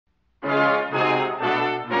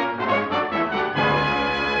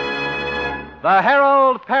The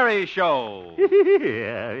Harold Peary Show.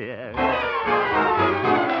 Yeah.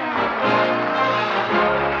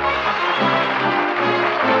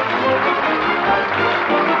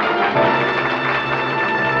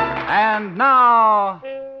 And now,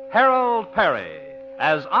 Harold Peary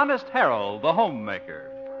as Honest Harold, the homemaker.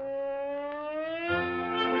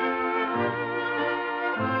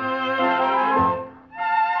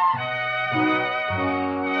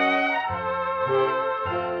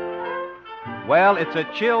 Well, it's a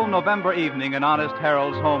chill November evening in Honest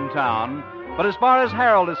Harold's hometown, but as far as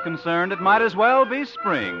Harold is concerned, it might as well be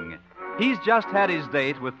spring. He's just had his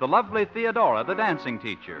date with the lovely Theodora, the dancing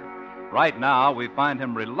teacher. Right now, we find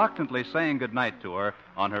him reluctantly saying goodnight to her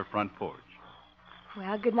on her front porch.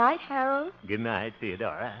 Well, good night, Harold. Good night,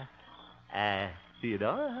 Theodora.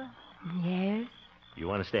 Theodora? Yes? You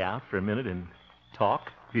want to stay out for a minute and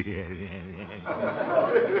talk?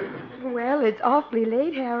 Well, it's awfully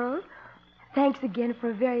late, Harold. Thanks again for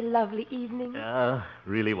a very lovely evening.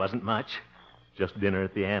 Really wasn't much. Just dinner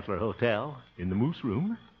at the Antler Hotel in the Moose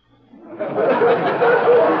Room.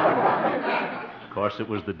 Of course, it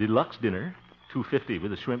was the deluxe dinner, $2.50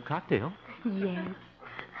 with a shrimp cocktail. Yes.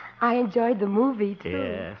 I enjoyed the movie, too.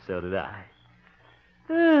 Yeah, so did I.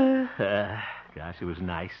 Gosh, it was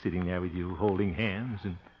nice sitting there with you, holding hands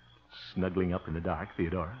and snuggling up in the dark,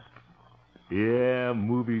 Theodora. Yeah,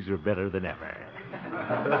 movies are better than ever.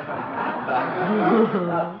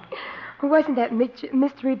 Wasn't that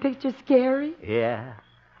mystery picture scary? Yeah.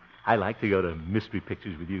 I like to go to mystery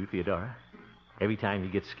pictures with you, Theodora. Every time you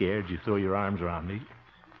get scared, you throw your arms around me.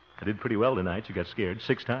 I did pretty well tonight. You got scared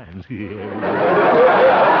 6 times.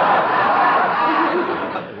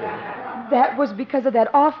 That was because of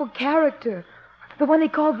that awful character. The one they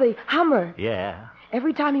called the Hummer. Yeah.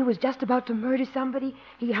 Every time he was just about to murder somebody,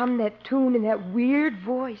 he hummed that tune in that weird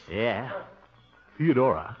voice. Yeah.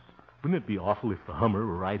 Theodora, wouldn't it be awful if the Hummer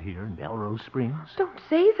were right here in Melrose Springs? Don't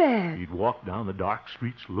say that. He'd walk down the dark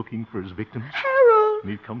streets looking for his victims. Harold!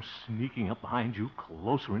 And he'd come sneaking up behind you,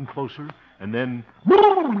 closer and closer, and then...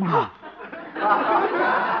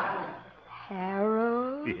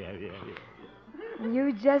 Harold? Yeah.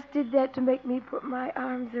 You just did that to make me put my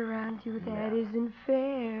arms around you. That isn't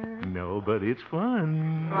fair. No, but it's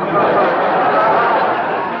fun.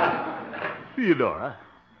 Theodora,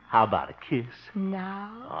 how about a kiss?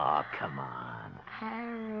 Now? Oh, come on.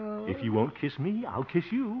 Harold. If you won't kiss me, I'll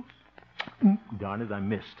kiss you. Darn it, I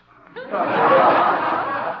missed.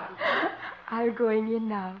 I'm going in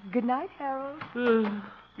now. Good night, Harold.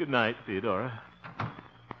 Good night, Theodora.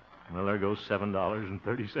 Well, there goes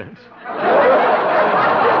 $7.30.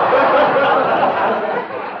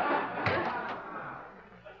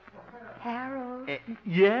 Harold.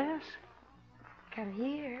 Yes? Come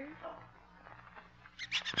here.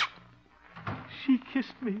 She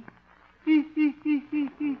kissed me.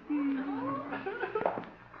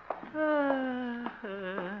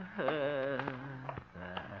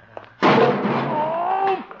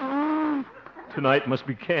 Tonight must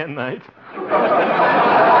be can night.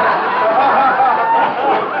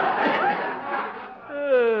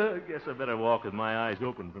 Guess I better walk with my eyes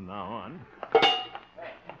open from now on.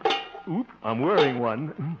 Oop, I'm wearing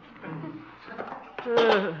one.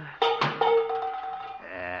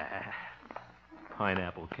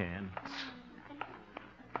 Pineapple can.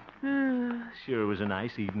 Sure was a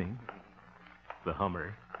nice evening. The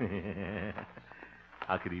Hummer.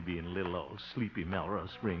 How could he be in little old sleepy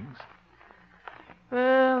Melrose Springs?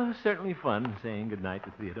 Well, certainly fun saying goodnight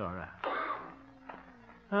to Theodora.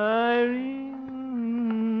 Irene.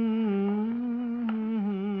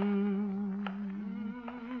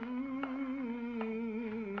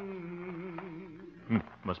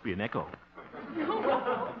 Must be an echo.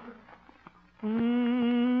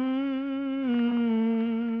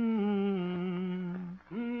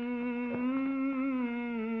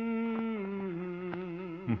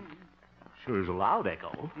 Sure is a loud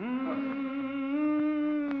echo.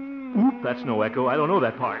 Oop, that's no echo. I don't know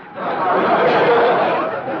that part.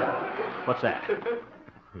 What's that?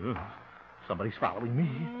 Somebody's following me.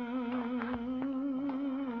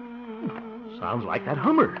 Sounds like that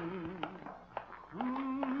Hummer.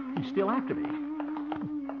 He's still after me.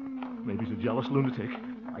 Maybe he's a jealous lunatic,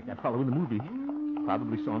 like that fellow in the movie.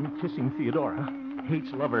 Probably saw me kissing Theodora.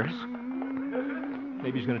 Hates lovers.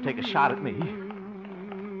 Maybe he's going to take a shot at me.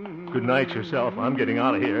 Good night yourself. I'm getting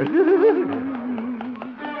out of here.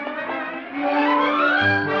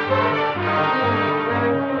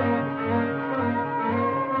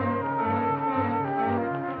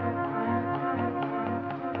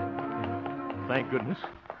 Thank goodness.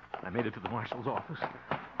 I made it to the marshal's office.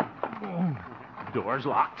 Door's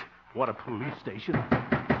locked. What a police station.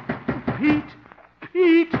 Pete!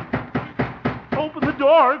 Pete! Open the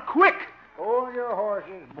door, quick! Hold your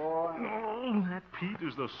horses, boy. Oh, that Pete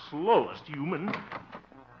is the slowest human.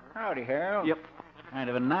 Howdy, Harold. Yep. Kind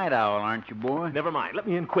of a night owl, aren't you, boy? Never mind. Let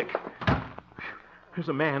me in quick. There's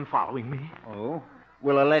a man following me. Oh?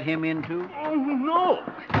 Will I let him in, too? Oh, no!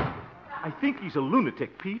 I think he's a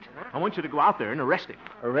lunatic, Pete. I want you to go out there and arrest him.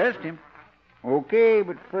 Arrest him? Okay,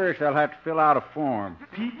 but first I'll have to fill out a form.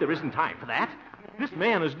 Pete, there isn't time for that. This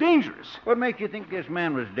man is dangerous. What makes you think this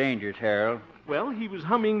man was dangerous, Harold? Well, he was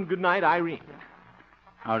humming Goodnight, Irene.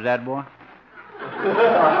 How's that, boy?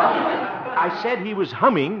 I said he was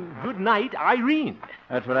humming Goodnight, Irene.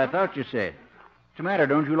 That's what I thought you said. What's the matter?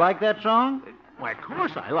 Don't you like that song? Why, of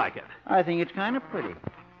course I like it. I think it's kind of pretty.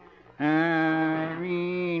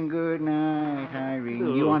 Irene, good night,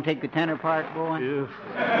 Irene. You want to take the tenor part, boy?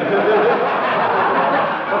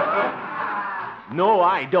 No,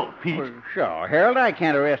 I don't, Pete. Well, sure, Harold, I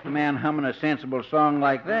can't arrest a man humming a sensible song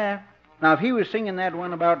like that. Now, if he was singing that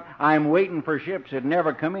one about I'm waiting for ships that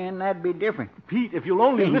never come in, that'd be different. Pete, if you'll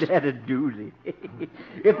only Ain't listen... that a doozy?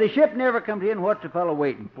 If the ship never comes in, what's a fellow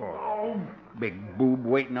waiting for? Oh. Big boob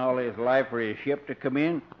waiting all his life for his ship to come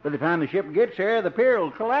in. By the time the ship gets there, the pier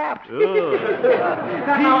will collapse.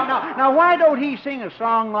 Now, why don't he sing a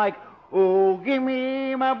song like, oh, give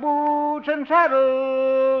me my boots and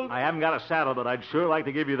saddles? I haven't got a saddle, but I'd sure like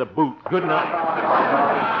to give you the boot. Good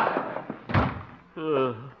night.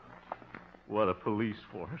 What a police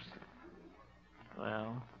force.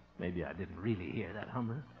 Well, maybe I didn't really hear that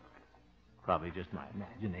hummer. Probably just my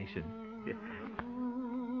imagination.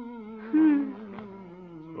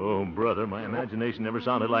 Oh, brother, my imagination never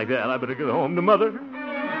sounded like that. I better get home to Mother.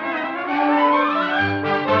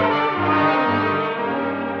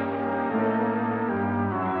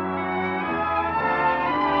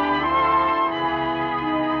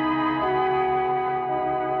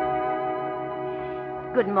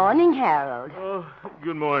 Good morning, Harold. Oh,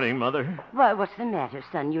 good morning, Mother. Why, what's the matter,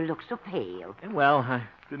 son? You look so pale. Well, I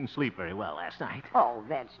didn't sleep very well last night. Oh,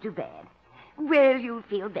 that's too bad. Well, you'll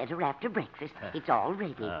feel better after breakfast. It's all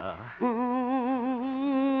ready.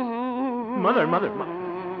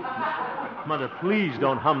 Mother, please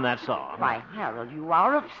don't hum that song. Why, Harold, you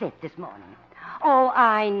are upset this morning. Oh,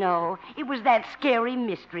 I know. It was that scary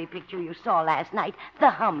mystery picture you saw last night,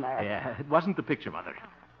 the Hummer. Yeah, it wasn't the picture, Mother.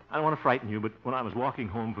 I don't want to frighten you, but when I was walking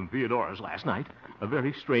home from Theodora's last night, a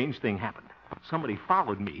very strange thing happened. Somebody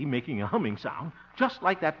followed me, making a humming sound, just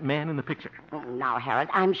like that man in the picture. Oh, now, Harold,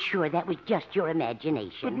 I'm sure that was just your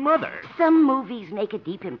imagination. But, Mother... Some movies make a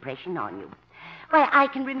deep impression on you. Why, I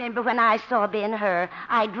can remember when I saw Ben-Hur,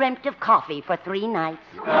 I dreamt of coffee for 3 nights.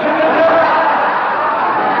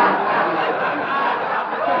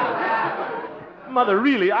 Mother,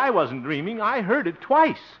 really, I wasn't dreaming. I heard it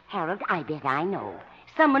twice. Harold, I bet I know.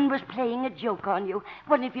 Someone was playing a joke on you,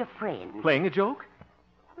 one of your friends. Playing a joke?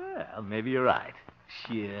 Well, maybe you're right.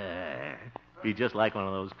 Sure. Be just like one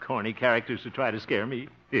of those corny characters who try to scare me.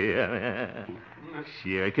 Yeah.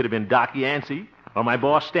 Sure, it could have been Doc Yancey or my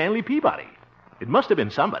boss, Stanley Peabody. It must have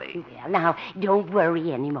been somebody. Well, now, don't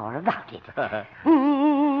worry any more about it.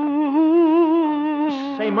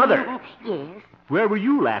 Say, Mother. Yes? Where were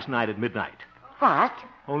you last night at midnight? What?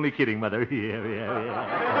 Only kidding, Mother. Yeah.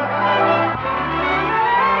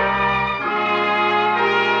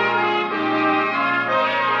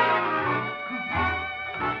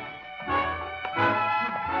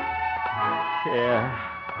 Yeah,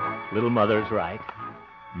 little Mother's right.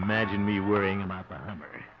 Imagine me worrying about the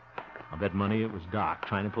Hummer. I'll bet money it was Doc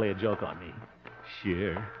trying to play a joke on me.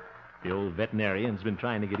 Sure. The old veterinarian's been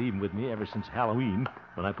trying to get even with me ever since Halloween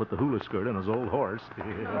when I put the hula skirt on his old horse.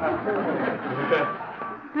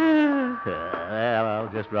 Well, I'll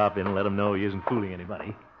just drop in and let him know he isn't fooling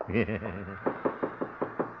anybody. Come in.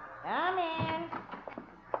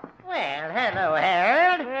 Well, hello,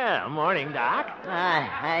 Harold. Yeah, morning, Doc.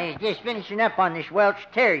 I was just finishing up on this Welsh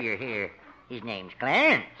Terrier here. His name's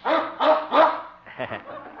Clarence.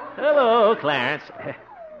 Hello, Clarence.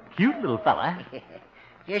 Cute little fella.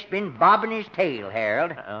 Just been bobbing his tail,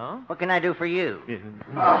 Harold. Oh? What can I do for you?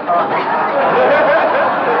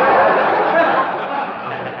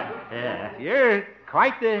 Yeah, you're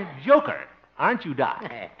quite the joker, aren't you, Doc?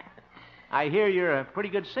 I hear you're a pretty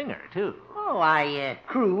good singer, too. Oh, I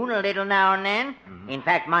croon a little now and then. Mm-hmm. In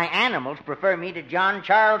fact, my animals prefer me to John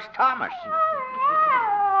Charles Thomas.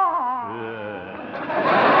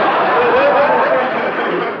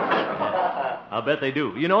 I'll bet they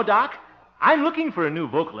do. You know, Doc, I'm looking for a new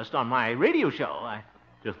vocalist on my radio show. I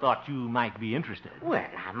just thought you might be interested. Well,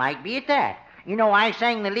 I might be at that. You know, I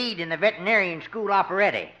sang the lead in the veterinarian school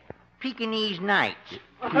operetta, Pekingese Nights.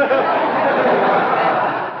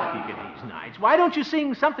 keeping these nights. Why don't you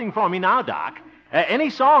sing something for me now, Doc? Any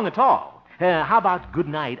song at all. How about Good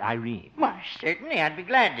Night, Irene? Why, certainly, I'd be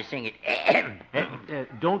glad to sing it.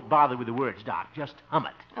 Don't bother with the words, Doc. Just hum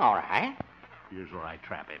it. All right. Here's where I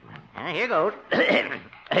trap him. Here goes.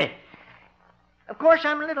 Of course,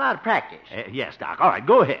 I'm a little out of practice. Yes, Doc. All right,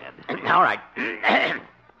 go ahead. All right.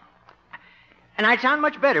 And I'd sound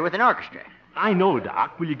much better with an orchestra. I know,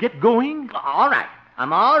 Doc. Will you get going? All right.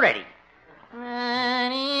 I'm all ready. Oh,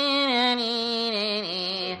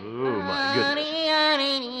 my goodness.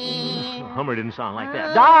 Hummer didn't sound like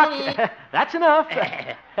that. Doc, that's enough.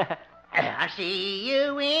 I see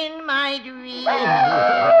you in my dreams.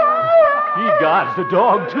 God, the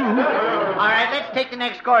dog, too. All right, let's take the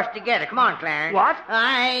next chorus together. Come on, Clarence. What?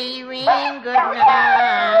 Irene, good night.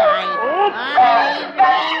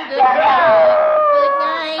 Irene, good night. Good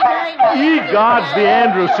night, Irene. Ye gods, the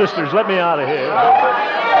Andrews sisters. Let me out of here.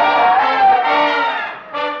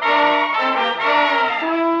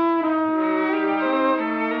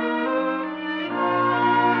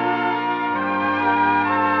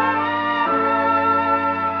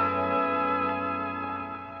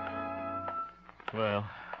 Well,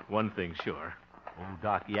 one thing's sure. Old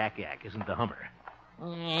Doc Yak Yak isn't the Hummer.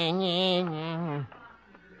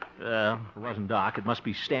 If it wasn't Doc, it must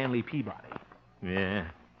be Stanley Peabody. Yeah,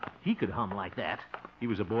 he could hum like that. He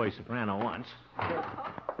was a boy soprano once.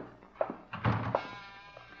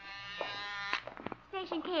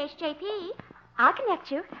 Station KSJP. I'll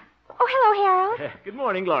connect you. Oh, hello, Harold. Good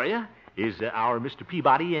morning, Gloria. Is our Mr.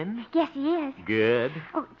 Peabody in? Yes, he is. Good.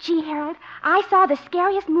 Oh, gee, Harold, I saw the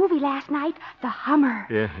scariest movie last night, The Hummer.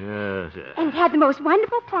 Yes. And it had the most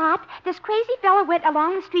wonderful plot. This crazy fellow went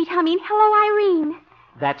along the street humming, Hello, Irene.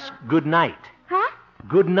 That's Good Night. Huh?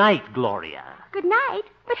 Good night, Gloria. Good night.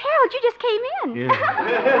 But, Harold, you just came in.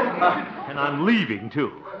 Yeah. And I'm leaving,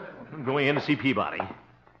 too. I'm going in to see Peabody.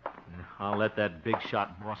 I'll let that big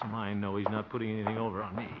shot boss of mine know he's not putting anything over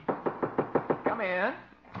on me. Come in.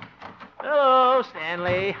 Hello,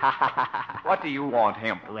 Stanley. What do you want,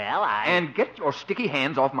 Hemp? Well, And get your sticky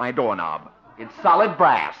hands off my doorknob. It's solid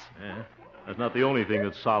brass. Yeah, that's not the only thing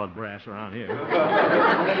that's solid brass around here.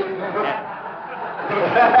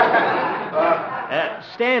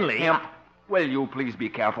 Stanley. Hemp, will you please be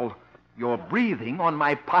careful? You're breathing on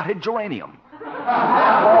my potted geranium.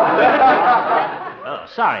 Oh,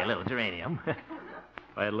 sorry, little geranium. If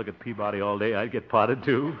I had to look at Peabody all day, I'd get potted,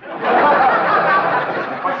 too. What's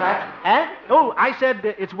that? Huh? Oh, I said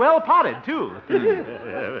it's well potted, too.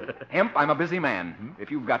 Hemp, I'm a busy man.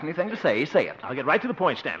 If you've got anything to say, say it. I'll get right to the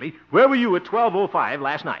point, Stanley. Where were you at 12:05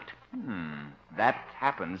 last night? That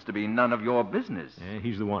happens to be none of your business. Yeah,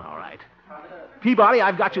 he's the one, all right. Peabody,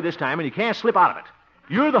 I've got you this time, and you can't slip out of it.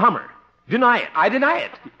 You're the Hummer. Deny it. I deny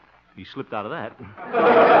it. He slipped out of that.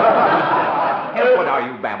 Hemp, what are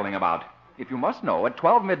you babbling about? If you must know, at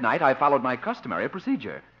 12 midnight, I followed my customary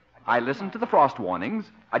procedure. I listened to the frost warnings,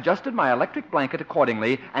 adjusted my electric blanket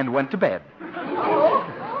accordingly, and went to bed.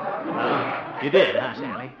 You did, huh,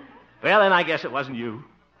 Stanley? Well, then I guess it wasn't you.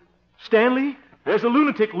 Stanley, there's a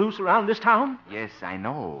lunatic loose around this town. Yes, I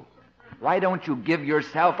know. Why don't you give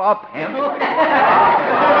yourself up, Hemp?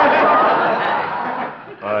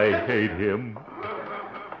 I hate him.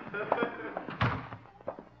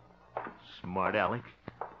 Smart aleck.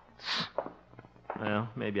 Well,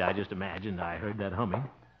 maybe I just imagined I heard that humming.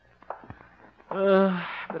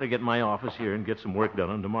 Better get in my office here and get some work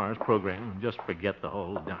done on tomorrow's program and just forget the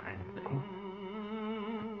whole darn thing.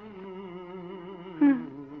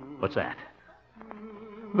 What's that?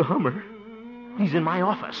 The Hummer. He's in my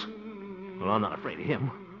office. Well, I'm not afraid of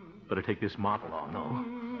him. Better take this mop along, though.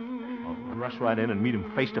 I'll rush right in and meet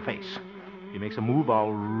him face to face. If he makes a move,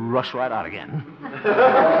 I'll rush right out again.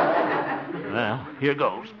 Well, here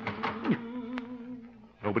goes.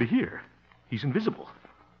 Nobody here. He's invisible.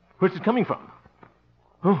 Where's it coming from?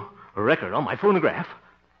 Oh, a record on my phonograph.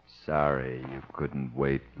 Sorry you couldn't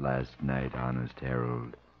wait last night, Honest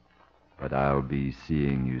Harold. But I'll be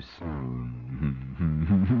seeing you soon.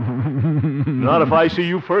 Not if I see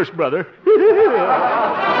you first, brother.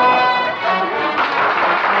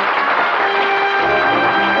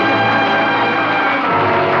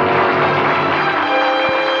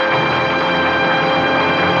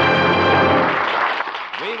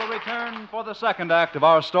 For the second act of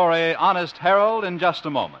our story, Honest Harold, in just a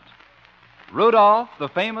moment. Rudolph, the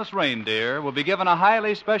famous reindeer, will be given a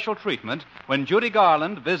highly special treatment when Judy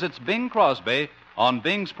Garland visits Bing Crosby on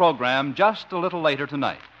Bing's program just a little later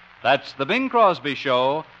tonight. That's the Bing Crosby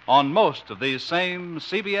Show on most of these same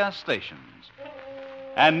CBS stations.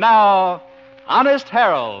 And now, Honest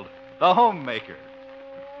Harold, the homemaker.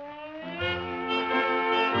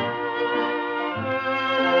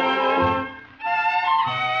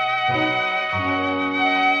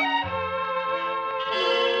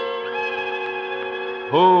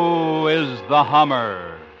 The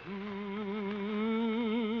Hummer.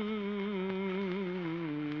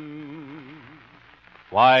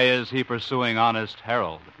 Why is he pursuing honest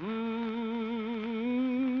Harold?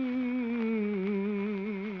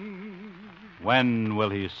 When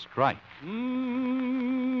will he strike?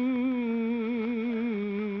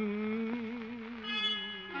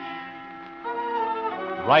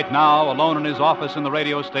 Right now, alone in his office in the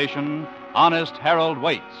radio station, honest Harold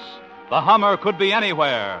waits. The Hummer could be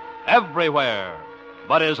anywhere, everywhere.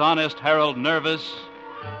 But is honest Harold nervous?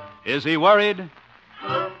 Is he worried?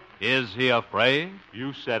 Is he afraid?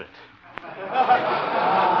 You said it.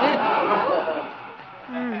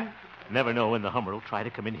 Never know when the Hummer will try to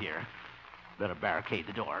come in here. Better barricade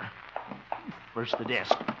the door. First the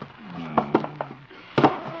desk.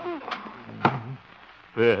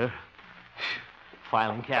 There.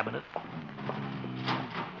 Filing cabinet.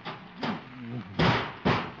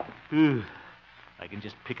 I can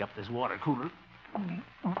just pick up this water cooler.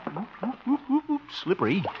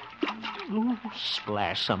 Slippery. Ooh,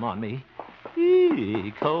 splash some on me.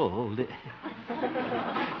 Cold.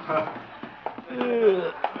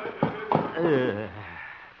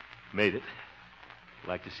 Made it.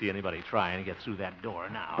 Like to see anybody trying to get through that door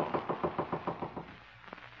now.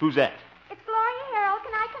 Who's that? It's Gloria, Harold.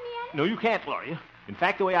 Can I come in? No, you can't, Gloria. In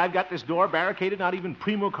fact, the way I've got this door barricaded, not even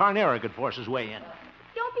Primo Carnera could force his way in.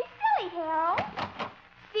 Don't be silly, Harold.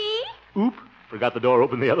 See? Oop. Forgot the door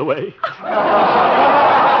open the other way.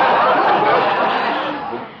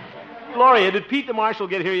 Gloria, did Pete the Marshal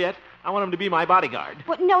get here yet? I want him to be my bodyguard.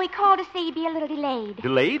 Well, no, he called to say he'd be a little delayed.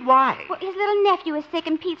 Delayed? Why? Well, his little nephew is sick,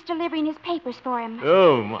 and Pete's delivering his papers for him.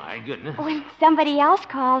 Oh, my goodness. Oh, and somebody else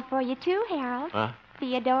called for you, too, Harold. Huh?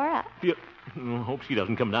 Theodora. Hope she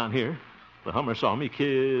doesn't come down here. The Hummer saw me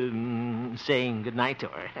saying goodnight to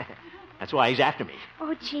her. That's why he's after me.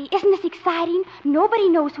 Oh, gee, isn't this exciting? Nobody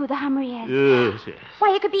knows who the Hummer is. Yes, yes.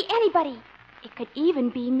 Why, it could be anybody. It could even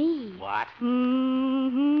be me. What?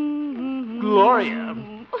 Gloria.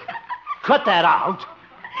 Cut that out.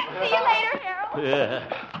 See you later, Harold. Yeah.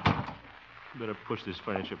 Better push this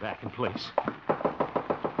furniture back in place.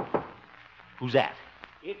 Who's that?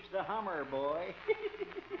 It's the Hummer, boy.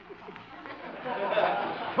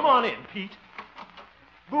 Come on in, Pete.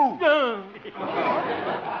 Boo.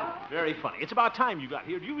 Very funny. It's about time you got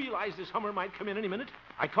here. Do you realize this Hummer might come in any minute?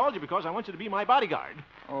 I called you because I want you to be my bodyguard.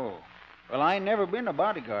 Oh. Well, I ain't never been a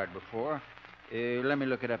bodyguard before. Let me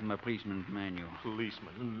look it up in my policeman's manual.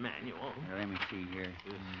 Policeman manual? Let me see here.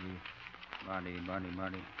 Body.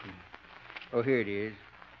 Oh, here it is.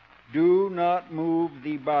 Do not move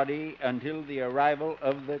the body until the arrival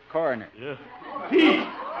of the coroner. Yeah. Pete!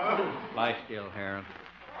 Lie still, Harold.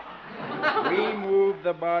 We move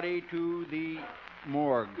the body to the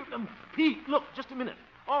morgue. Pete, look, just a minute.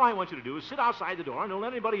 All I want you to do is sit outside the door and don't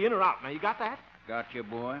let anybody in or out. Now, you got that? Gotcha,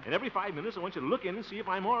 boy. And every 5 minutes, I want you to look in and see if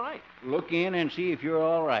I'm all right. Look in and see if you're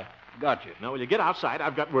all right. Gotcha. Now, will you get outside?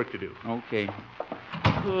 I've got work to do. Okay.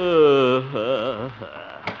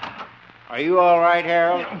 Are you all right,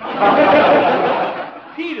 Harold?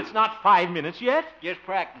 Pete, it's not 5 minutes yet. Just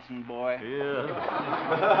practicing, boy. Yeah.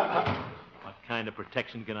 What kind of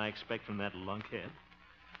protection can I expect from that lunkhead?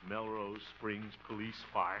 Melrose Springs police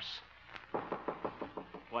farce.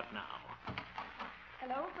 What now?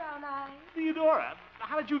 Hello, Brown Eyes. Theodora,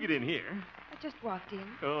 how did you get in here? I just walked in.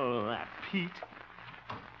 Oh, that Pete.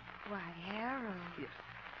 Why, Harold. Yes.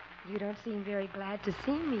 You don't seem very glad to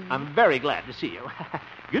see me. I'm very glad to see you.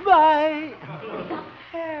 Goodbye.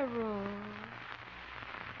 Harold.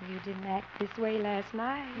 You didn't act this way last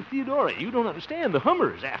night. Theodora, you don't understand. The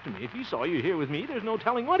Hummer's after me. If he saw you here with me, there's no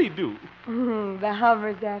telling what he'd do. The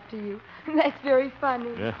Hummer's after you. That's very funny.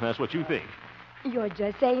 Yeah, that's what you think. You're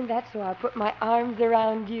just saying that so I'll put my arms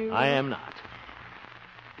around you. I am not.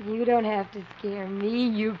 You don't have to scare me,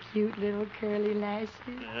 you cute little curly lashes.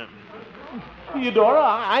 Theodora,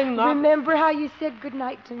 I'm not... Remember how you said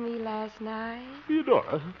goodnight to me last night?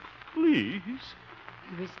 Theodora, please.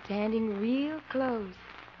 You were standing real close,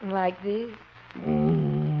 like this.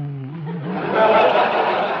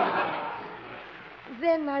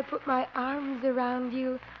 Then I put my arms around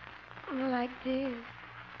you, like this.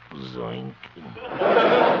 Zoink.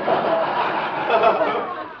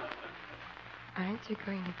 Aren't you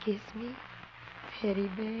going to kiss me, teddy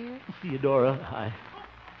bear? Theodora,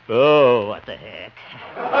 Oh, what the heck.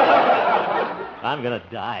 I'm going to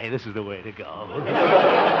die. This is the way to go.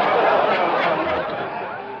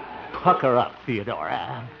 Pucker up,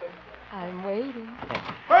 Theodora. I'm waiting.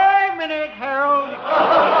 Wait a minute, Harold.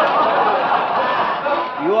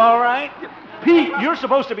 You all right? Pete, you're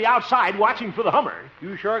supposed to be outside watching for the Hummer.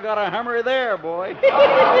 You sure got a Hummer there, boy.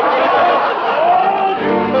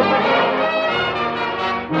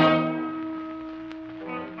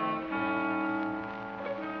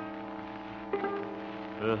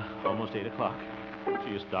 almost 8 o'clock.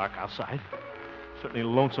 Gee, it's dark outside. Certainly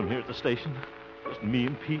lonesome here at the station. Just me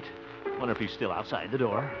and Pete. Wonder if he's still outside the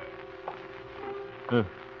door.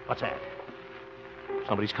 What's that?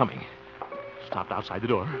 Somebody's coming. Stopped outside the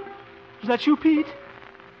door. Is that you, Pete?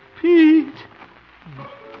 Pete!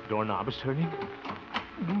 Doorknob is turning.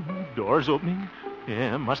 Door's opening.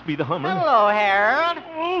 Yeah, must be the Hummer. Hello, Harold.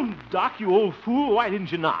 Oh, Doc, you old fool. Why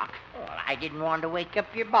didn't you knock? Well, I didn't want to wake up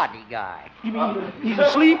your bodyguard. You mean he's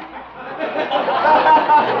asleep? My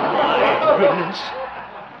goodness.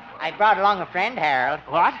 I brought along a friend, Harold.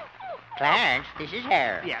 What? Clarence, this is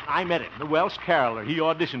Harold. Yeah, I met him. The Welsh caroler. He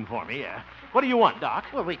auditioned for me, yeah. What do you want, Doc?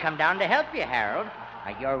 Well, we come down to help you, Harold.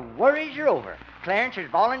 Now, your worries are over. Clarence has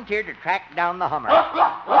volunteered to track down the Hummer.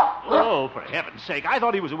 Oh, for heaven's sake. I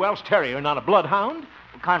thought he was a Welsh Terrier, not a bloodhound.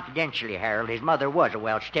 Well, confidentially, Harold, his mother was a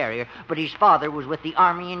Welsh Terrier, but his father was with the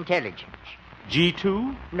Army Intelligence.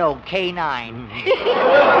 G2? No, K9.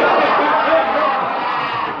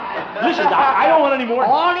 Listen, Doc, I don't want any more.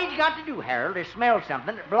 All he's got to do, Harold, is smell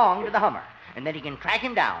something that belonged to the Hummer, and then he can track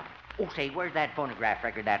him down. Oh, say, where's that phonograph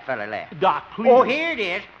record that fella left? Doc, please. Oh, here it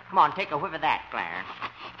is. Come on, take a whiff of that, Clarence.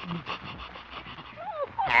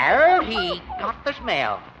 Harold, he got the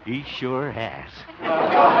smell. He sure has.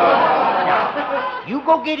 Now, you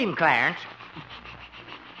go get him, Clarence.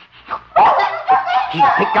 He's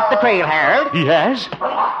picked up the trail, Harold. He has?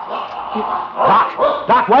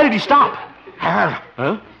 Doc, why did he stop? Harold.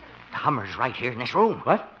 Huh? The Hummer's right here in this room.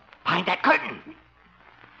 What? Behind that curtain.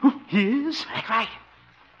 He is? That's right.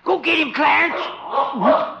 Go get him, Clarence.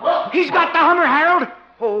 He's got the Hummer, Harold.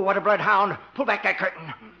 Oh, what a bloodhound. Pull back that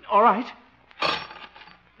curtain. All right.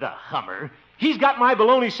 The Hummer. He's got my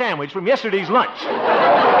bologna sandwich from yesterday's lunch. That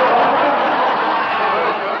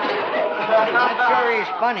sure is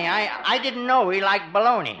funny. I didn't know he liked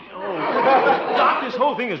bologna. Oh. Doc, this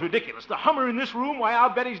whole thing is ridiculous. The Hummer in this room, why, I'll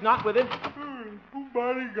bet he's not with him.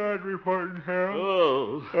 Bodyguard reporting,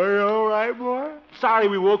 Harold. Oh. Are you all right, boy? Sorry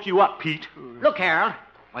we woke you up, Pete. Look, Harold.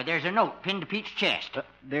 Why, there's a note pinned to Pete's chest.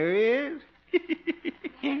 There is?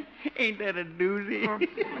 Ain't that a doozy?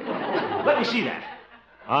 Let me see that.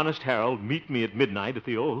 Honest Harold, meet me at midnight at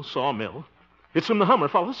the old sawmill. It's from the Hummer,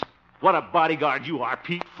 fellas. What a bodyguard you are,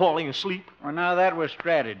 Pete, falling asleep. Well, now that was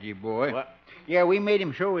strategy, boy. What? Yeah, we made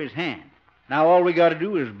him show his hand. Now all we got to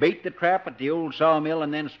do is bait the trap at the old sawmill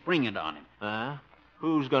and then spring it on him.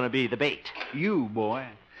 Who's going to be the bait? You, boy.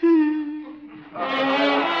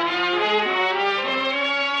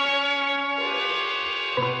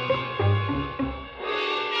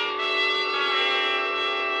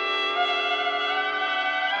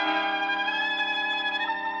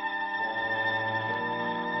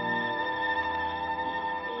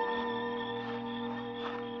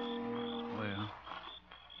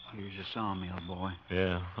 Here's the sawmill, boy.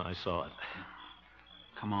 Yeah, I saw it.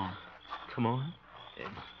 Come on. Come on.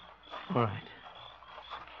 All right.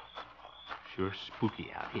 Sure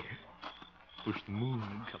spooky out here. Wish the moon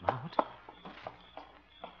would come out.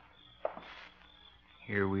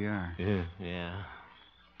 Here we are. Yeah.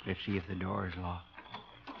 Let's see if the door is locked.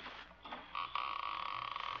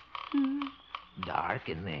 Dark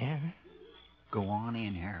in there. Go on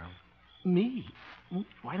in, Harold. Me?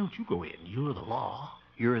 Why don't you go in? You're the law.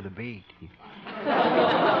 You're the bait.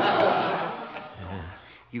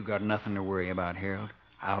 You got nothing to worry about, Harold.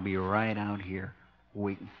 I'll be right out here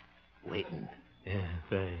waiting. Waiting? Yeah,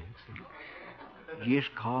 thanks.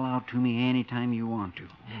 Just call out to me anytime you want to.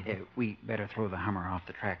 We better throw the Hummer off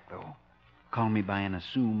the track, though. Call me by an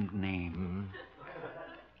assumed name.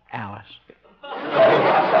 Alice.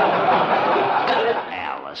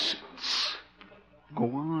 Alice. Go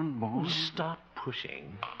on, boy. Stop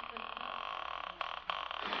pushing.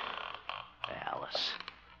 Alice.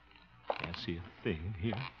 Can't see a thing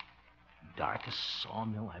here. Darkest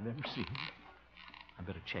sawmill I've ever seen. I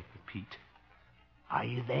better check with Pete. Are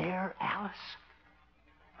you there, Alice?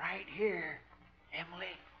 Right here,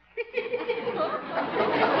 Emily.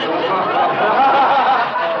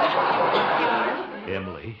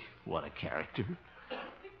 Emily, what a character.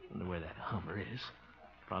 Wonder where that Hummer is.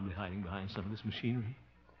 Probably hiding behind some of this machinery.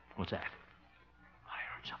 What's that? I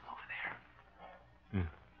heard something over there.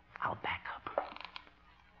 I'll back up.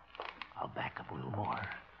 I'll back up a little more.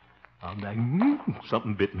 I'll back...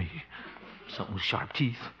 Something bit me. Something with sharp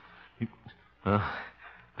teeth.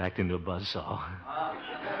 Backed into a buzzsaw.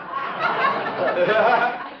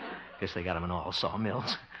 Guess they got them in all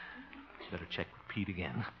sawmills. Better check with Pete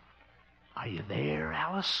again. Are you there,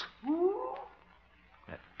 Alice?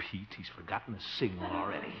 That Pete, he's forgotten the signal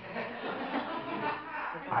already.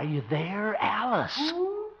 Are you there, Alice?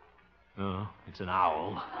 Oh, it's an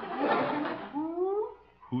owl.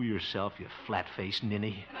 Who yourself, you flat-faced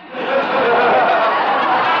ninny.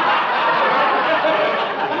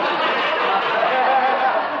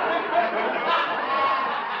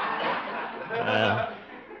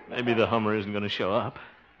 Maybe the Hummer isn't going to show up.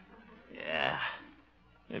 Yeah.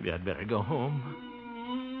 Maybe I'd better go home.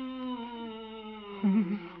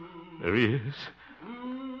 There he is.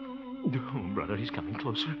 Oh, brother, he's coming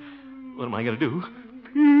closer. What am I going to do?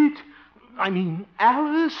 Pete! I mean,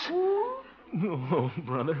 Alice! Oh,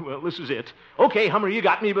 brother, well, this is it. Okay, Hummer, you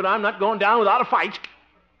got me, but I'm not going down without a fight.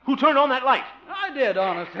 Who turned on that light? I did,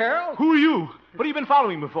 Honest Harold. Who are you? What have you been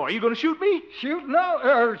following me for? Are you going to shoot me? Shoot?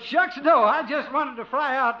 No. Shucks, no. I just wanted to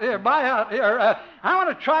buy out here. I want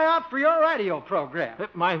to try out for your radio program.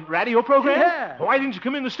 My radio program? Yeah. Why didn't you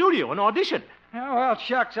come in the studio and audition? Oh, well,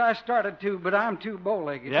 shucks, I started to, but I'm too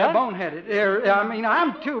bow-legged. Yeah? Boneheaded.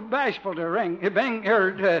 I'm too bashful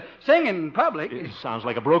to sing in public. It sounds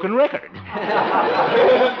like a broken record.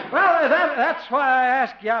 Well, that's why I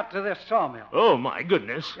asked you out to this sawmill. Oh, my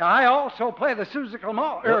goodness. I also play the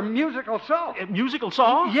musical saw. Musical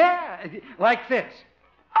saw? Yeah, like this.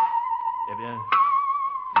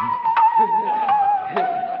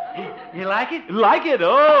 You like it? Like it?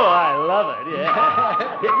 Oh, I love it,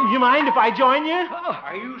 yeah. You mind if I join you? Oh,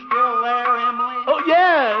 are you still there, Emily? Oh,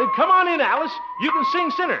 yeah. Come on in, Alice. You can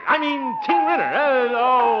sing Ting Rinner.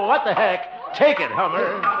 What the heck? Take it,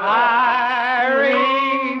 Hummer.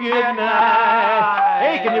 Irene, good night.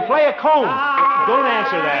 Hey, can you play a comb? Don't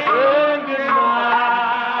answer that. Good night.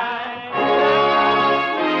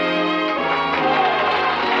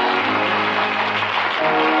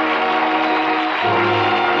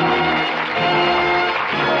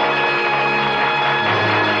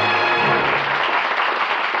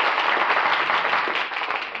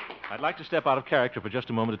 I'd like to step out of character for just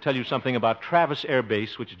a moment to tell you something about Travis Air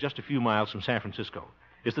Base, which is just a few miles from San Francisco.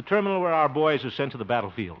 It's the terminal where our boys are sent to the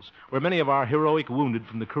battlefields, where many of our heroic wounded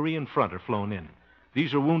from the Korean front are flown in.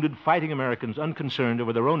 These are wounded fighting Americans unconcerned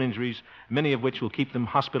over their own injuries, many of which will keep them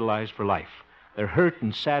hospitalized for life. They're hurt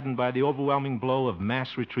and saddened by the overwhelming blow of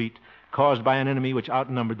mass retreat caused by an enemy which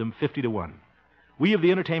outnumbered them 50-1. We of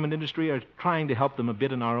the entertainment industry are trying to help them a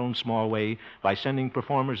bit in our own small way by sending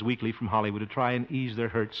performers weekly from Hollywood to try and ease their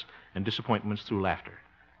hurts and disappointments through laughter.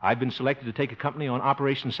 I've been selected to take a company on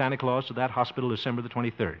Operation Santa Claus to that hospital December the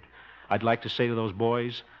 23rd. I'd like to say to those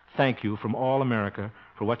boys, thank you from all America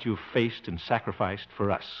for what you've faced and sacrificed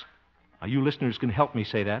for us. Now, you listeners can help me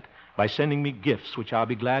say that by sending me gifts, which I'll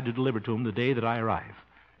be glad to deliver to them the day that I arrive.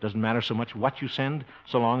 Doesn't matter so much what you send,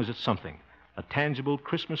 so long as it's something. A tangible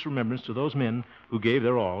Christmas remembrance to those men who gave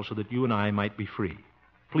their all so that you and I might be free.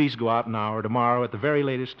 Please go out now or tomorrow at the very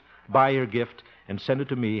latest, buy your gift, and send it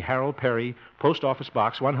to me, Harold Peary, Post Office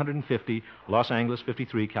Box 150, Los Angeles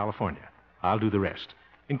 53, California. I'll do the rest.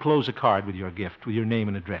 Enclose a card with your gift, with your name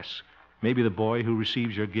and address. Maybe the boy who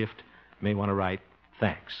receives your gift may want to write,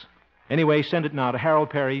 thanks. Anyway, send it now to Harold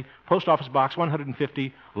Peary, Post Office Box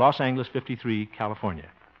 150, Los Angeles 53, California.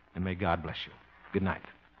 And may God bless you. Good night.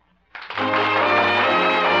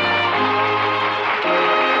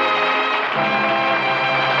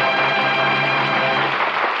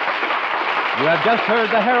 You have just heard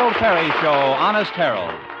the Harold Peary Show, Honest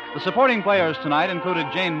Harold. The supporting players tonight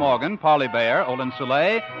included Jane Morgan, Parley Bear, Olin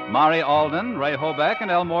Soule, Mari Alden, Ray Hobeck,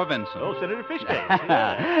 and Elmore Vinson. Oh, Senator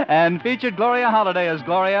Fishtail. And featured Gloria Holliday as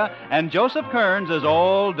Gloria and Joseph Kearns as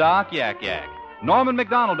Old Doc Yak Yak. Norman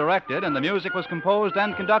McDonald directed, and the music was composed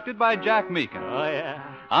and conducted by Jack Meakin. Oh, yeah.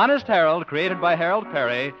 Honest Harold, created by Harold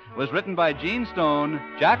Peary, was written by Gene Stone,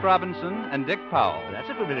 Jack Robinson, and Dick Powell. That's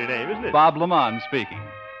a familiar name, isn't it? Bob Lamont speaking.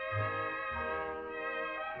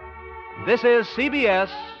 This is CBS,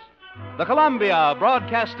 the Columbia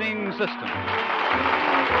Broadcasting System.